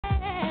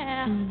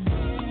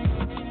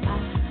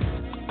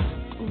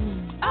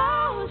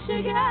Oh,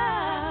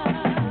 sugar.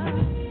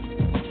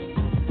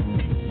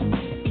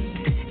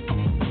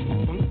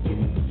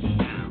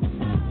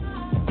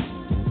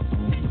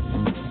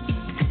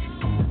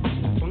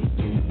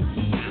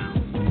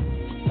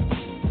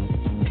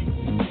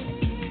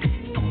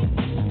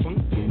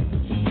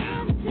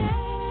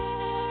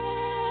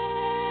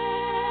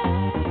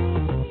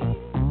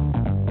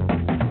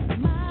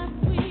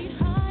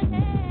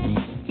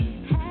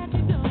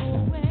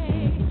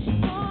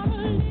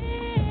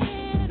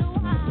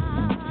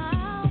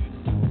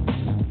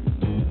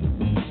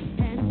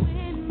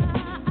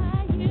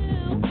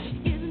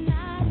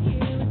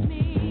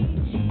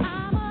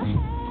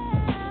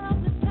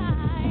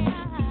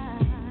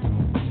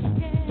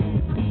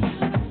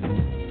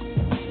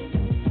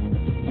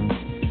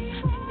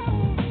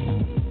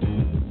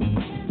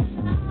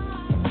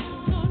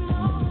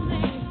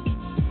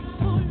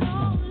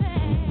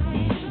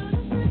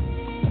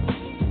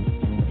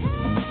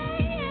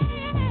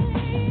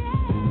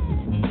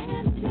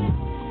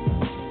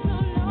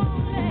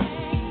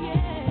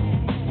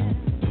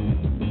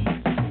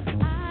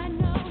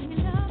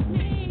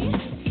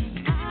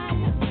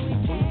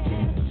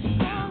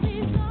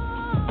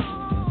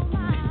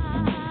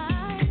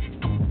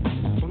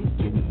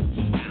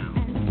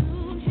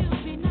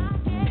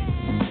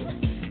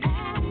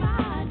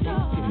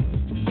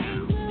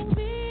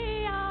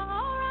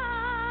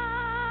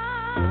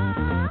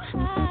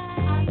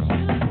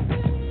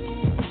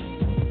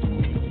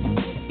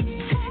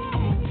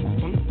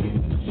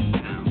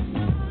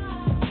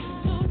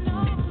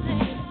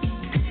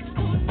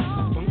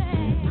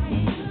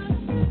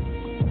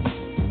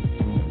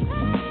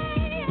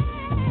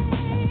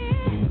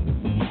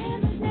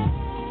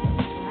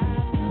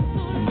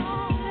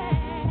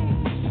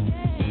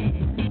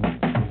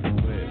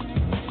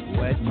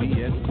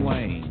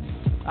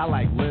 I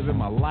like living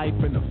my life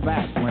in the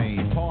fast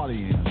lane,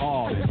 partying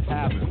hard and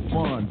having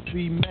fun.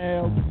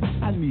 Females,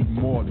 I need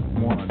more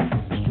than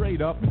one.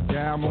 Straight up and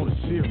down on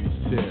a serious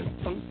tip.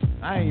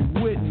 I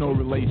ain't with no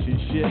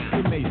relationship.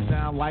 It may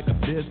sound like a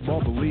diss,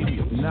 but believe me,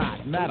 it's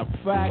not. Matter of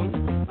fact,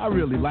 I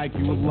really like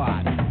you a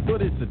lot.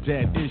 But it's a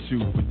dead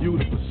issue for you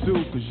to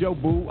pursue. Cause yo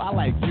boo, I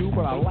like you,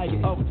 but I like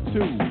others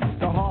too.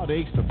 The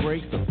heartaches, the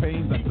breaks, the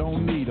pains, I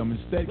don't need them.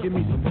 Instead, give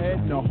me some head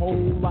and a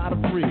whole lot of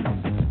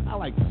freedom. I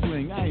like to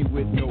swing, I ain't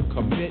with no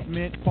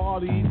commitment.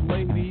 Parties,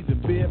 ladies,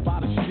 and beer by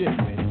the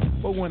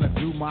shipment. But when I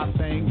do my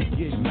thing,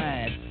 you get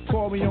mad.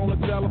 Call me on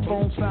the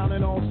telephone,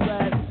 sounding all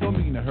sad. Don't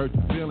mean to hurt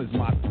your feelings,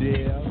 my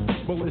dear.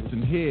 But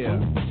listen here,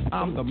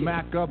 I'm the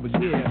Mac of the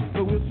year.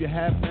 So if you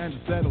have plans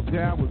to settle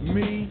down with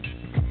me,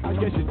 I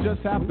guess you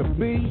just have to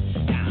be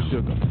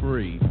sugar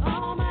free.